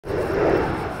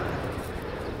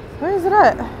Where is it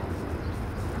at?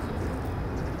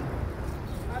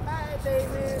 Bye-bye,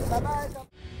 baby. Bye-bye.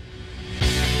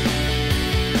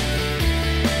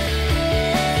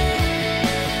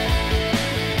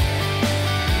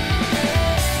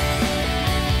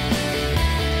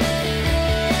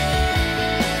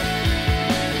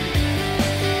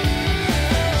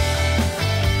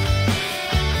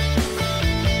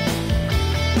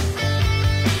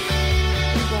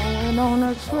 On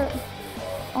a trip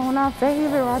on our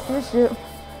favorite rocket ship,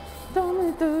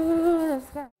 storming through the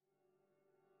sky.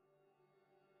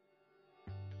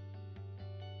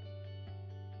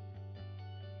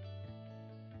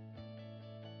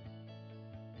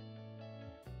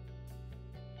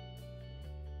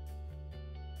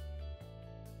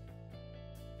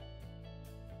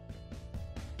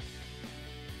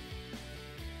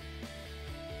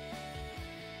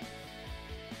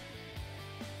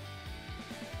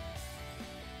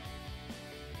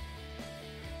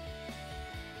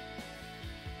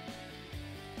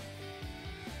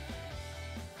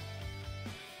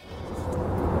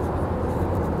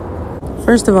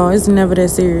 First of all, it's never that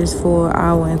serious for an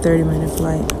hour and 30-minute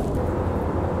flight.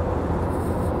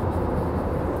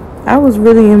 I was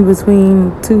really in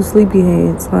between two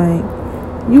sleepyheads. Like,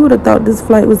 you would have thought this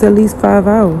flight was at least 5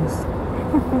 hours.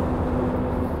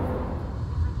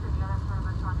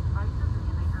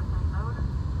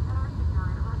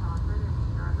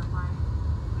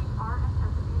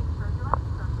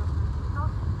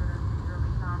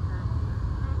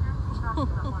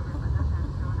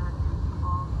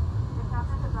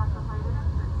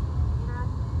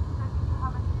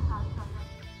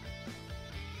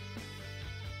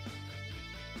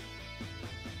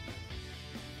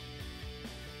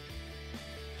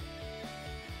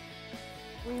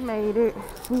 We made it.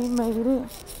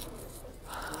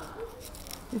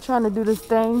 We're trying to do this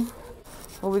thing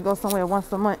where we go somewhere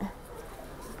once a month.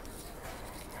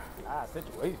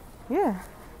 Situation. Yeah.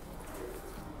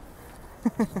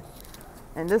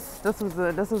 And this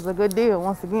was a good deal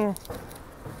once again.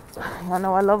 Y'all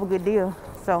know I love a good deal.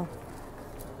 So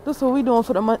this is what we doing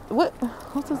for the month.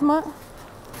 What's this month?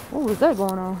 What was that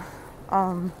going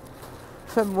on?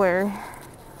 February.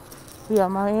 We are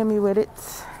Miami with it.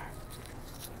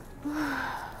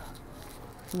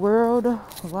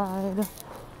 Worldwide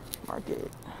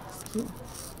market.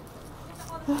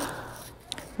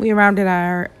 We arrived at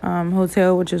our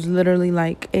hotel, which is literally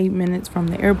like 8 minutes from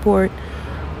the airport.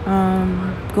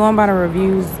 Going by the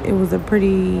reviews, it was a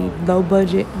pretty low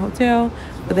budget hotel,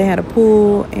 but they had a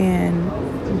pool and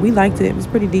we liked it. It was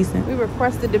pretty decent. We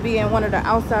requested to be in one of the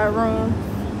outside rooms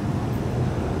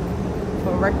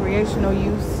for recreational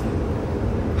use.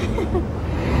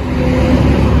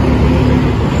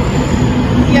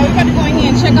 Yeah, we're about to go in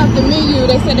here and check out the menu.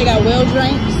 They said they got well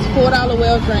drinks, $4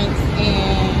 well drinks,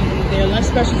 and their lunch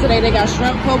special today, they got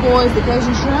shrimp po' boys, the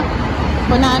Cajun shrimp,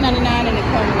 for $9.99, and it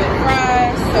comes with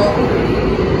fries. So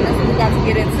that's what we're about to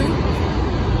get into.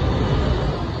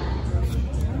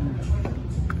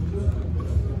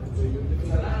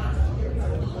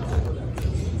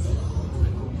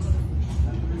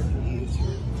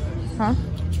 Huh?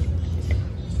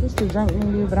 This is the drink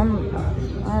menu, but I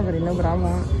already know what I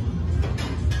want.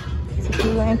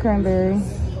 Tequila and cranberry.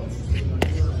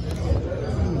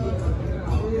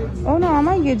 Oh no, I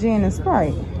might get gin and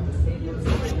Sprite.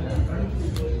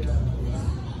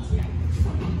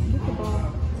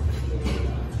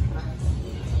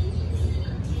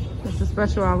 It's the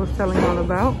special I was telling y'all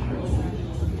about.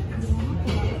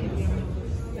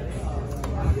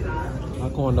 My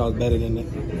corn dog better than that.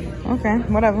 Okay,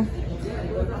 whatever.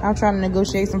 I'll try to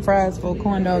negotiate some fries for a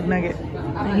corn dog nugget.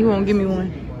 And he won't give me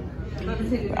one.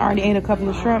 I already ate a couple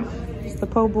of shrimp. It's the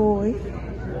po' boy.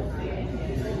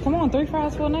 Come on, 3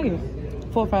 fries for a nugget.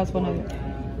 4 fries for a nugget.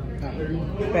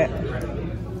 Bet.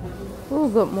 Oh,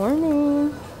 good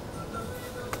morning.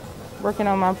 Working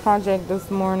on my project this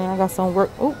morning. I got some work.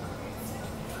 Oh,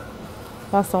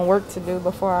 got some work to do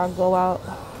before I go out.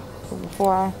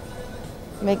 Before I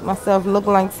make myself look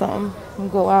like something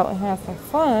and go out and have some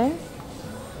fun.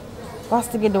 Lots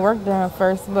to get the work done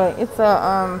first, but it's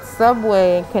a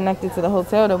subway connected to the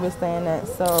hotel that we're staying at.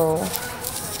 So,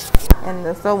 and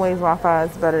the subway's Wi-Fi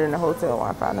is better than the hotel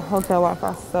Wi-Fi. The hotel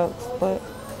Wi-Fi sucks, but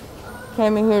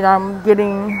came in here. I'm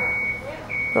getting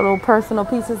the little personal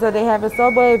pieces that they have at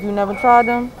Subway. If you never tried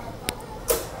them,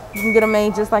 you can get them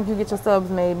made just like you get your subs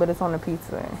made, but it's on the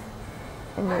pizza,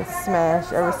 and it's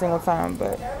smash every single time.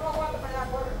 But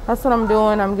that's what I'm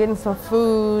doing. I'm getting some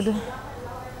food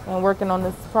and working on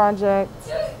this project.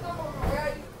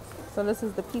 So this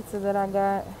is the pizza that I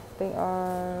got. They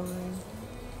are,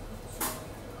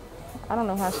 I don't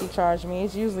know how she charged me.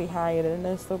 It's usually higher than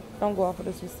this, so don't go off of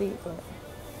this receipt, but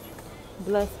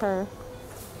bless her.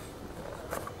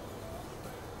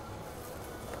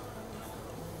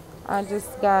 I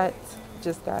just got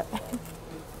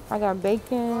I got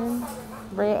bacon,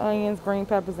 red onions, green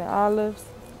peppers, and olives.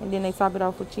 And then they top it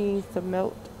off with cheese to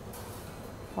melt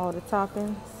all the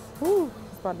toppings. Woo,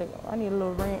 it's about to go. I need a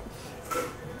little ranch.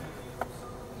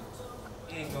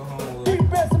 Go home with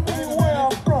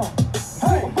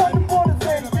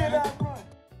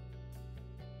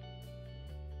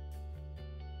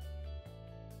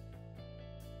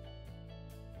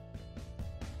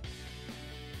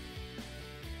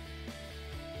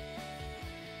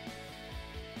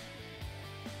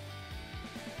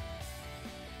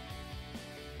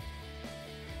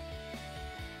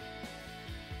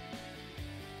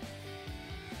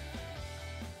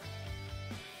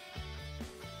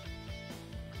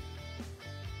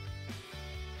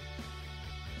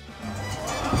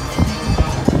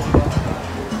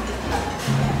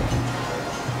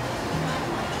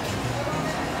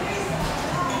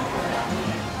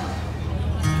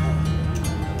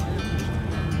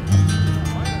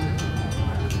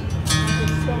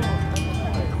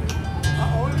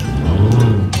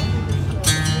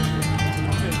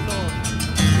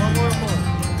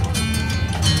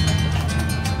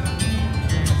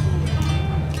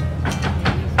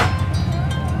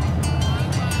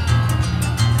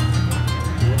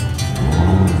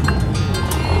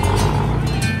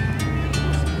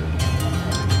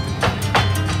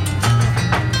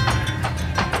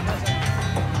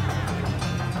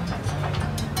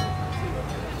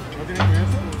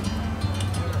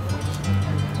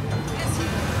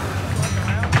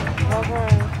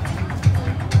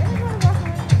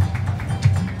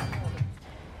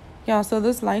Y'all, so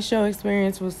this light show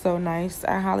experience was so nice.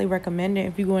 I highly recommend it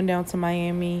if you're going down to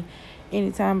Miami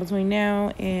anytime between now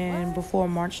and before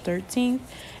March 13th.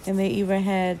 And they even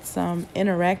had some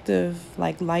interactive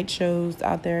like light shows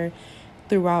out there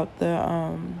throughout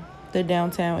the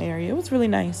downtown area. It was really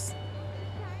nice.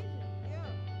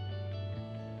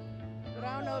 But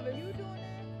I don't know if it's you doing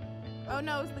that. Oh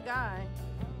no, it's the guy.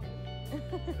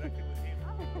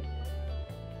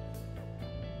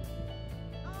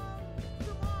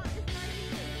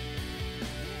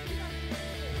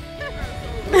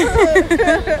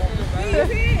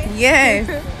 Yes.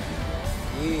 yeah.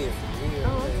 Oh,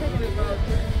 I'm taking it back.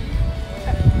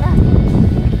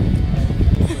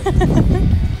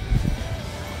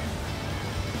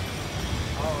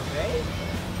 Oh, hey.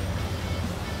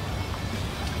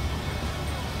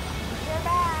 You're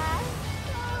back.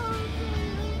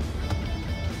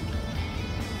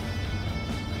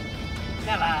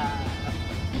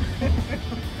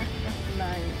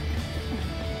 Nice.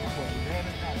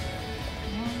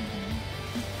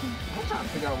 I'm trying to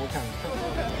figure out what kind of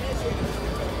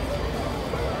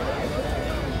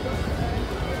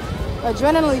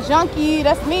Adrenaline junkie,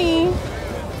 that's me.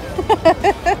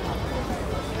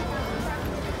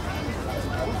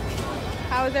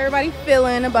 How is everybody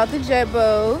feeling about the jet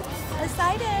boat?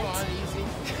 Excited.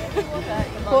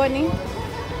 Courtney?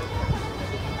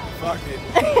 fuck it.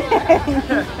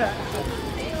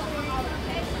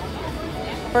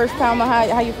 First time,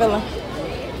 how you feeling?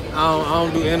 I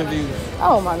don't do interviews.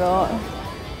 Oh my God.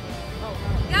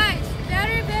 Guys,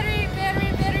 very, very,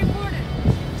 very, very important.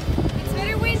 It's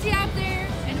very windy out there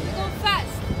and we go fast.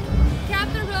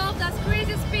 Captain Rolf, that's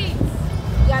crazy speeds.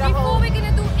 Before we're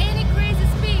gonna do any crazy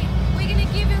speed, we're gonna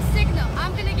give you a signal.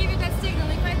 I'm gonna give you that signal.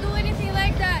 If I do anything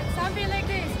like that, something like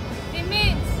this, it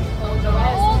means hold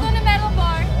on the metal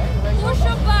bar, push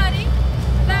your body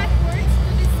backwards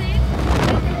to the seat.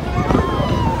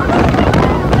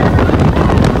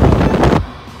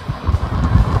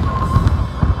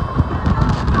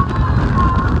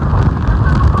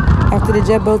 After the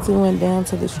jet boats, we went down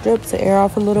to the strip to air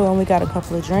off a little, and we got a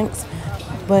couple of drinks.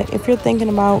 But if you're thinking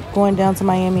about going down to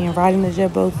Miami and riding the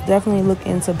jet boats, definitely look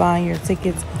into buying your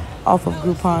tickets off of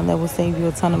Groupon. That will save you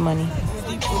a ton of money.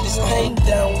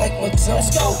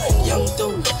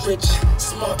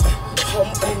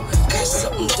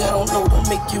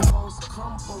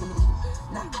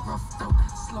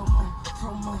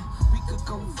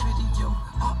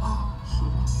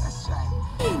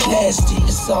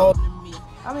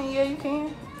 I mean, yeah, you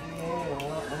can.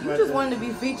 You just wanted to be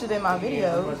featured in my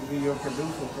video. I'm about to be your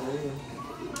producer for real.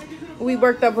 We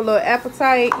worked up a little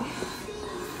appetite.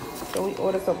 So we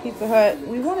ordered some Pizza Hut.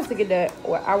 We wanted to get that,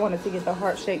 well, I wanted to get the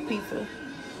heart-shaped pizza.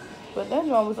 But that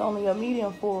one was only a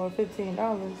medium for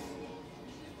 $15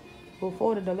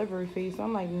 before the delivery fee. So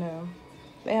I'm like, no.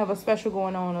 They have a special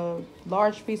going on, a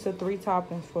large pizza, 3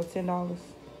 toppings for $10.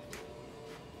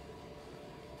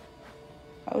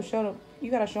 Oh, shut up.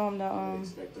 You gotta show him the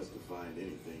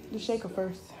shaker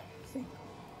first. See.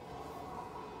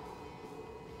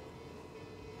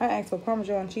 I asked for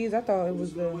Parmesan cheese. I thought it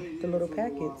was the little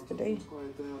packets, but they...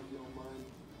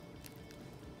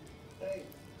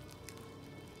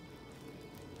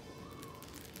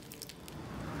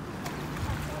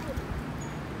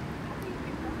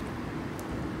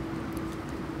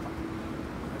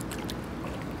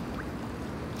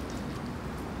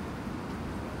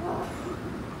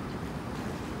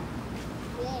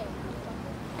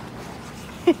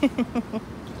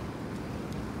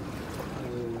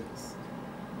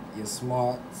 Your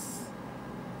smarts.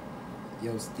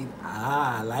 Your Steve.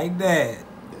 I like that.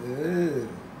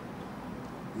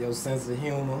 Your sense of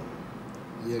humor.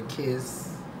 Your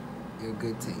kiss. Your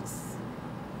good taste.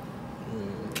 Yeah,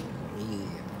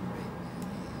 alright.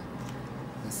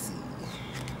 Let's see.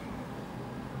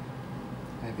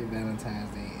 Happy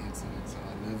Valentine's Day, XOXO. I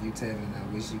love you, Tevin. I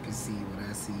wish you could see what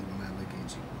I see when I look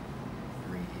at you.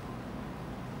 Read it.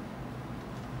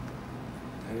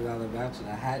 $30 voucher,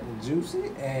 the hot and juicy,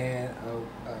 and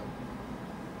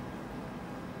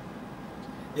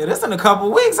yeah, this in a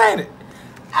couple weeks, ain't it?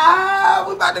 Ah,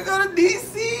 we about to go to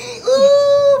DC.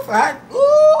 Ooh,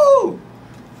 ooh.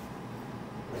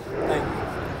 Thank you.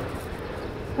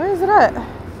 Where is it at?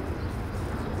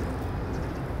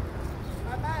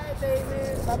 Bye-bye,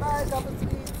 baby. Bye-bye, couple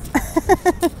sweets.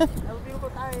 Have a beautiful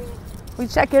day. We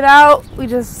check it out. We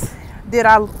just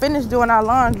finished doing our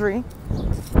laundry.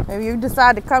 If you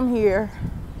decide to come here,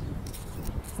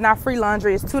 it's not free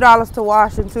laundry. It's $2 to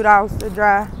wash and $2 to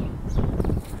dry.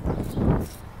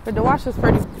 But the wash is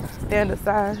pretty standard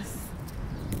size.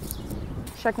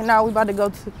 Checking out. We about to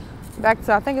go back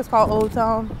to, I think it's called Old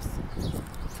Tom's,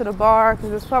 to the bar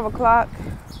because it's 12 o'clock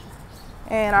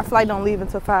and our flight don't leave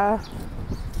until 5.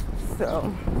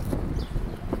 So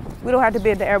we don't have to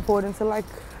be at the airport until like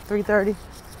 3:30.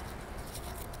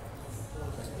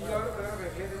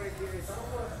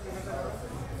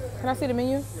 Can I see the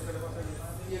menu?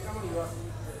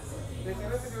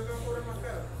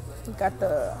 We got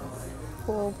the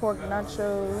pulled pork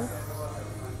nachos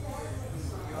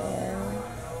and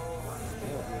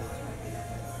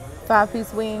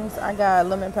 5-piece wings. I got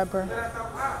lemon pepper,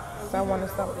 so I wanted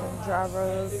something dry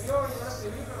roast.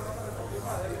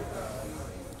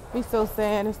 We still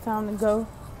saying it's time to go.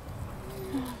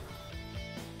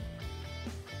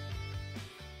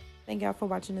 Thank y'all for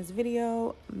watching this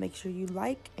video. Make sure you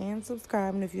like and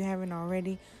subscribe, and if you haven't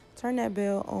already, turn that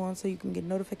bell on so you can get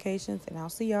notifications, and I'll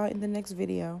see y'all in the next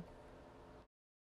video.